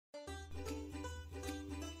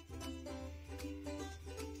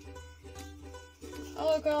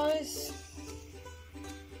Hello guys.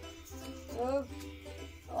 Oh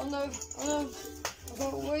no, I've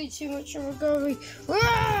got way too much origami.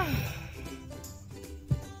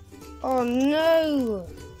 Oh no!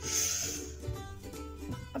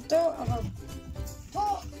 I don't have a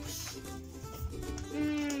box.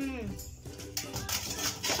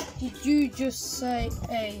 Did you just say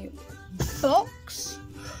a box?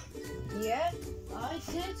 Yeah, I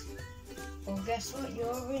did. Well, guess what?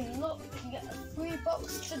 You're in luck. You get a free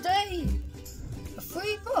box today. A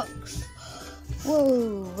free box.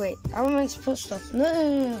 Whoa, wait. I'm meant to put stuff.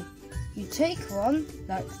 No. You take one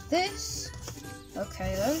like this.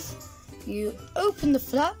 Okay then. You open the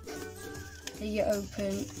flap. Then you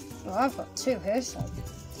open. Well, I've got two here, so.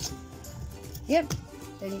 Yep.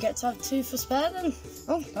 Then you get to have two for spare then.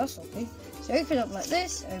 Oh, that's okay. So open up like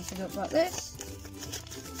this. Open up like this.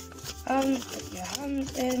 And put your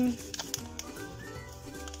hand in.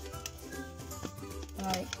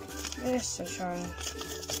 Like this, so try and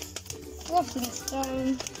fluff this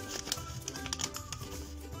down.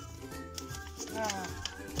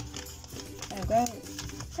 There we go.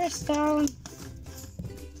 Press down,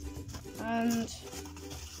 and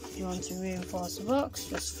if you want to reinforce the box,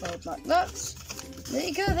 just fold like that. There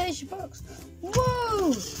you go. There's your box.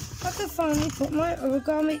 Whoa! I can finally put my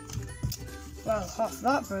origami. Well, half of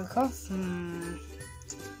that broke off.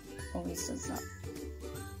 Always does that.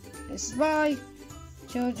 This is why.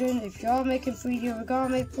 Children, if you are making 3D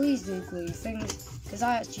origami, please do glue your things, because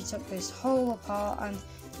I actually took this whole apart and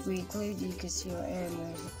re-glued. You can see what area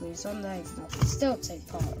the glue's on there, even though I can still take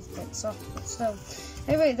part of bits off, but still.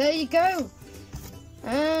 Anyway, there you go.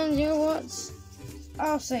 And you know what?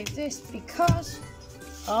 I'll save this because,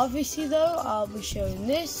 obviously though, I'll be showing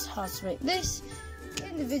this, how to make this,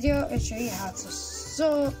 in the video and show you how to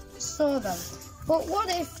store them. But what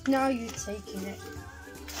if now you're taking it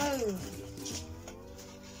home?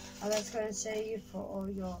 And that's going to say you put all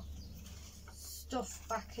your stuff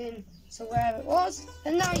back in to where it was,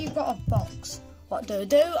 and now you've got a box. What do I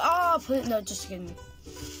do? Put it, no, just kidding.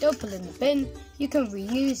 Don't put it in the bin. You can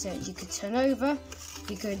reuse it. You could turn over.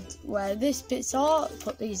 You could, where this bits are,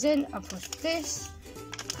 put these in and push this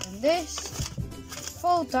and this.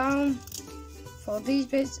 Fold down. Fold these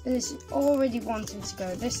bits. This is already wanting to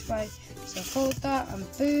go this way, so fold that and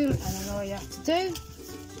boom. And then all you have to do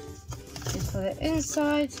is put it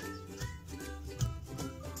inside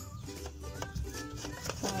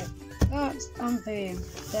like that and boom,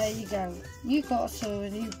 there you go, you got some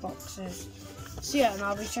new boxes. So yeah, and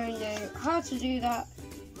I'll be showing you how to do that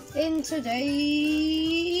in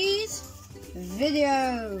today's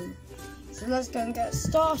video. So let's go and get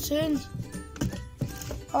started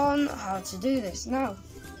on how to do this. Now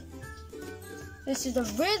this is a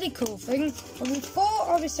really cool thing, but before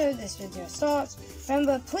obviously this video starts,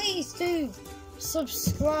 remember, please do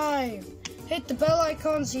subscribe, hit the bell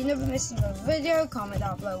icon so you never miss another video, comment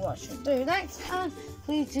down below what you should do next, and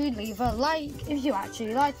please do leave a like if you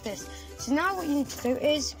actually like this. So now what you need to do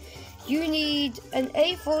is, you need an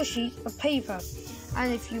A4 sheet of paper,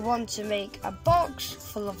 and if you want to make a box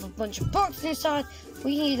full of a bunch of boxes inside,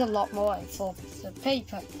 we need a lot more A4 pieces of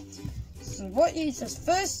paper. So what you need to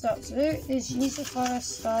first start to do is you need to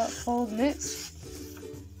first start folding it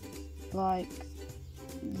like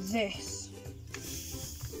this.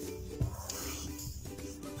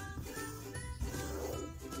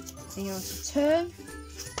 Then you want to turn,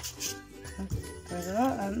 go to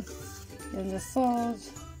that, and then the fold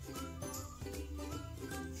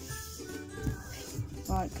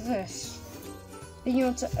like this. Then you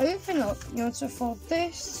want to open up, you want to fold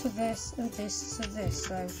this to this and this to this.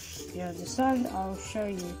 So if you understand, I'll show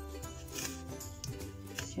you.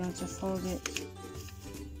 So you want to fold it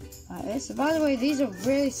like this. So by the way, these are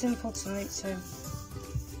really simple to make, so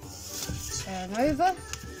turn over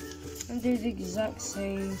and do the exact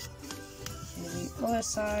same to the other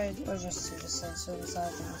side, or just to the side, so the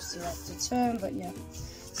side and obviously you have to turn, but yeah.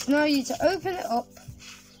 So now you need to open it up.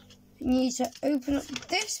 You need to open up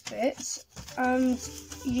this bit, and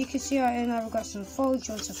you can see right here now we've got some folds.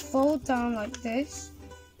 You want to fold down like this,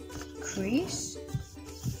 crease,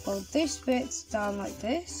 fold this bit down like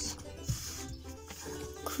this,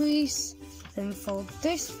 crease, then fold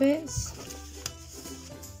this bit,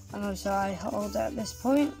 and also I hold it at this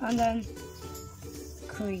point, and then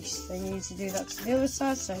crease. Then you need to do that to the other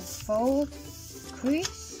side, so fold,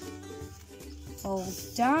 crease, fold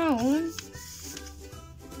down,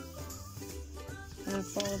 and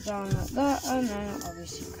fold down like that, and then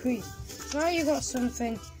obviously crease. So now you've got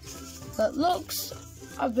something that looks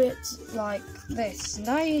a bit like this.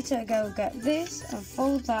 Now you need to go get this and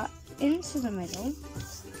fold that into the middle,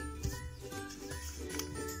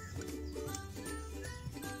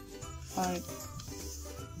 like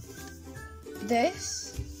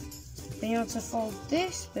this. Then you want to fold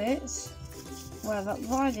this bit where that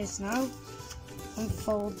line is now and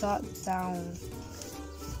fold that down.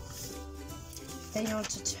 Then you want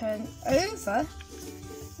to turn over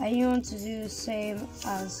and you want to do the same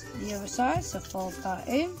as the other side, so fold that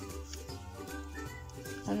in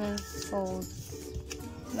and then fold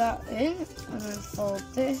that in and then fold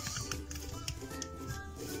this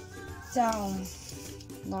down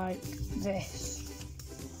like this.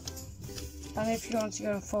 And if you want to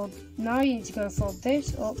go and fold, now you need to go and fold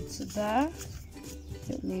this up to there.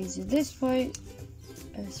 It leads you this point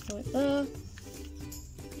there.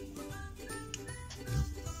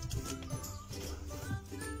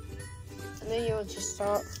 And then you want to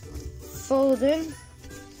start folding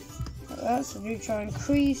like that, so you try and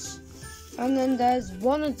crease. And then there's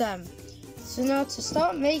one of them. So now to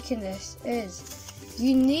start making this is,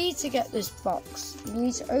 you need to get this box. You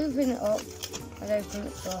need to open it up and open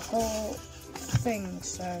up the whole thing.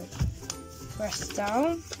 So press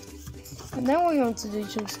down. And then what you want to do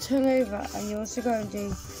is just turn over and you also go and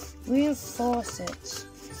do reinforce it.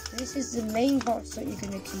 This is the main box that you're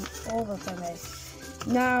going to keep all of them in.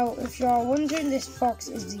 Now, if you are wondering, this box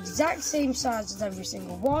is the exact same size as every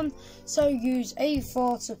single one. So use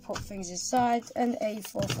A4 to put things inside and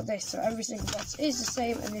A4 for this. So every single box is the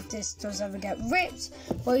same, and if this does ever get ripped,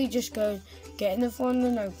 well, you just go get another one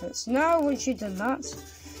and open it. So now once you've done that,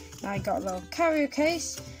 now you got a little carrier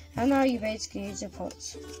case, and now you basically need to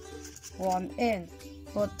put one in.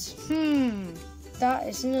 But that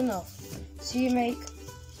isn't enough. So you make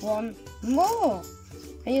one more.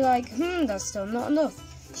 And you're like, that's still not enough.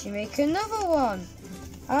 So you make another one.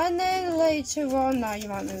 And then later on, now you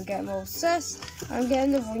might maybe get more obsessed and get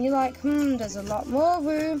another one. You're like, there's a lot more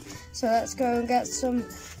room. So let's go and get some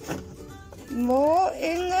more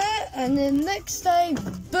in there. And then next day,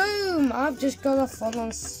 boom, I've just got a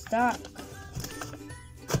full-on stack.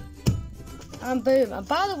 And boom. And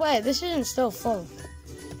by the way, this isn't still full.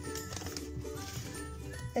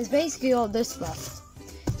 There's basically all this left.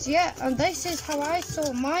 So yeah, and this is how I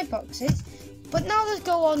sort my boxes. But now let's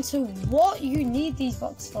go on to what you need these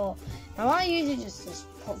boxes for. Now I usually just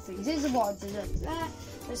put things. This is what I did there.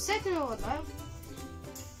 The second order,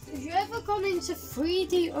 if you ever gone into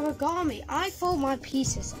 3D origami, I fold my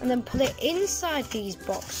pieces and then put it inside these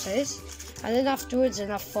boxes. And then afterwards,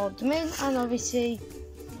 I fold them in, and obviously,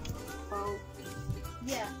 well,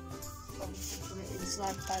 yeah, obviously put it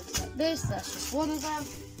inside bags like this. That's just one of them.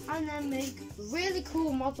 And then make really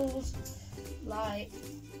cool models like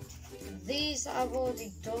these that I've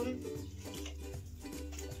already done.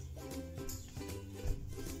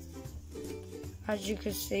 As you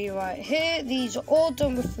can see right here, these are all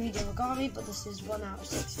done with 3D origami, but this is 1 out of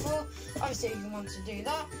 64. Obviously, if you want to do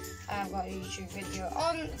that, I've got a YouTube video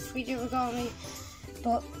on 3D origami.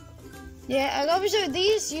 But yeah, and obviously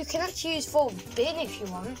these you can actually use for a bin if you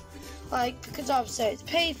want. Like, because obviously it's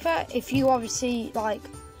paper. If you obviously like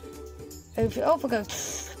open it up and go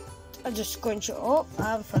and just scrunch it up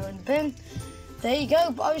and throw it in the bin. There you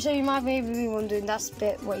go. But obviously you might maybe be wondering, that's a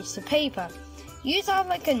bit waste of paper. Use that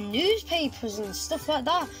like a newspapers and stuff like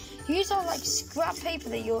that. Use that like scrap paper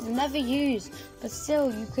that you'll never use, but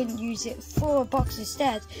still you can use it for a box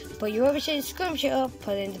instead. But you obviously scrunch it up,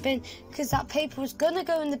 put it in the bin, because that paper was gonna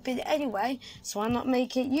go in the bin anyway. So why not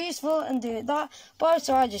make it useful and do it that? But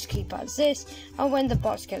also I just keep it as this, and when the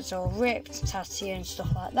box gets all ripped, tatty and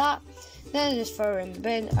stuff like that, then I just throw it in the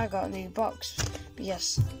bin. I got a new box. But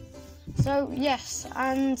yes. So yes,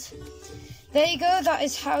 and there you go. That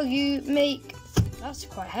is how you make. That's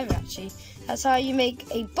quite heavy actually. That's how you make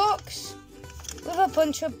a box with a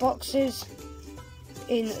bunch of boxes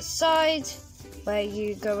inside, where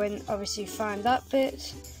you go and obviously find that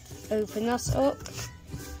bit, open that up,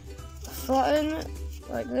 flatten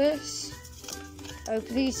like this,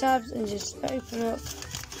 open these tabs and just open up.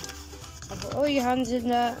 I put all your hands in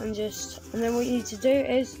there and then what you need to do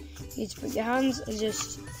is you need to put your hands and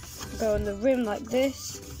just go on the rim like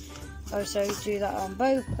this. Also do that on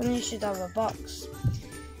both, and then you should have a box.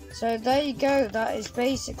 So there you go. That is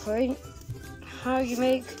basically how you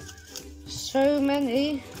make so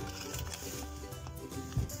many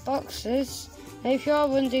boxes. And if you are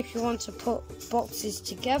wondering if you want to put boxes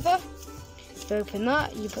together, you open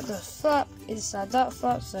that, you put the flap inside that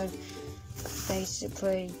flap. So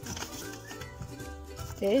basically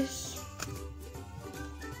this.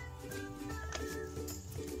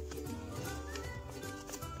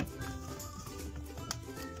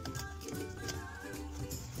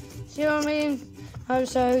 See what I mean?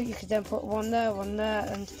 Also, you could then put one there,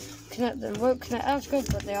 and connect them. Won't connect as good,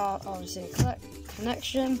 but they are obviously a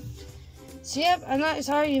connection. So yep, and that is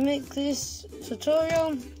how you make this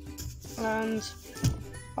tutorial. And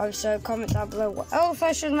also comment down below what else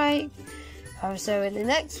I should make. So in the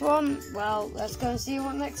next one, well, let's go and see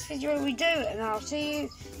what next video we do, and I'll see you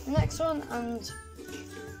in the next one. And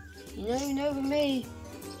you know with me,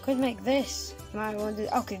 could make this. Might want to do,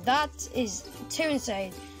 okay, that is too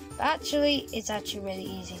insane. But actually, it's actually really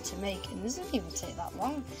easy to make, and it doesn't even take that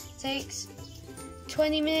long. It takes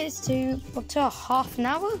 20 minutes to up to half an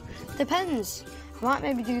hour, depends. I might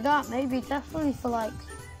maybe do that, maybe definitely for like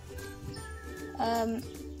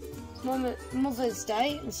Mother's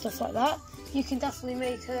Day and stuff like that. You can definitely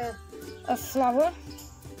make a flower.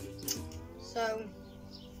 So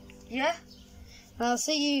yeah, and I'll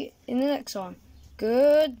see you in the next one.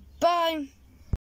 Goodbye.